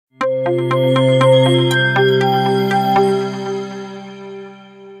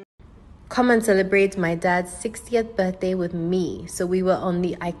Come and celebrate my dad's 60th birthday with me. So we were on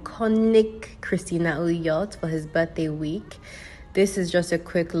the iconic Christina O yacht for his birthday week. This is just a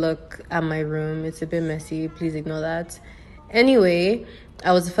quick look at my room. It's a bit messy, please ignore that. Anyway,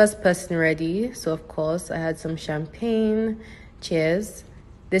 I was the first person ready, so of course I had some champagne. Cheers.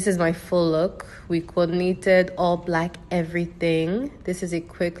 This is my full look. We coordinated all black everything. This is a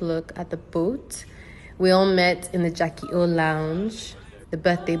quick look at the boat. We all met in the Jackie O lounge. The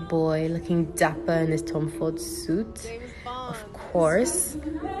birthday boy looking dapper in his Tom Ford suit. Of course,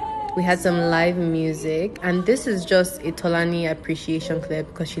 we had some live music, and this is just a Tolani appreciation clip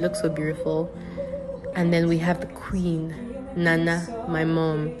because she looks so beautiful. And then we have the queen, Nana, my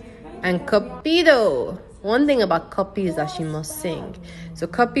mom, and Cupido. One thing about Cuppy is that she must sing. So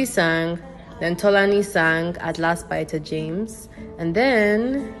Cuppy sang, then Tolani sang At Last by Etta James, and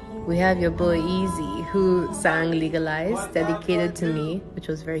then we have your boy Easy, who sang Legalized, dedicated to me, which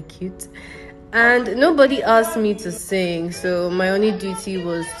was very cute. And nobody asked me to sing, so my only duty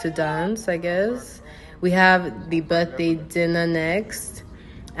was to dance, I guess. We have the birthday dinner next,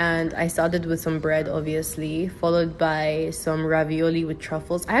 and I started with some bread, obviously, followed by some ravioli with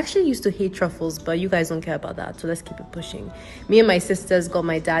truffles. I actually used to hate truffles, but you guys don't care about that, so let's keep it pushing. Me and my sisters got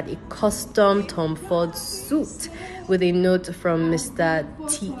my dad a custom Tom Ford suit with a note from Mr.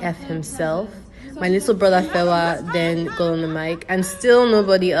 TF himself. My little brother Fewa then got on the mic, and still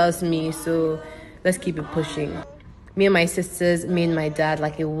nobody asked me, so let's keep it pushing. Me and my sisters made my dad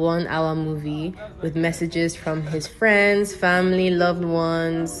like a 1-hour movie with messages from his friends, family, loved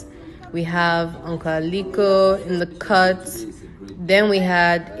ones. We have Uncle Aliko in the cut. Then we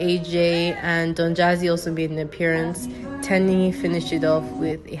had AJ and Don Jazzy also made an appearance. Tenny finished it off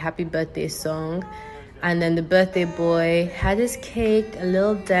with a happy birthday song. And then the birthday boy had his cake, a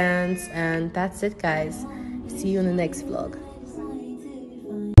little dance, and that's it, guys. See you in the next vlog.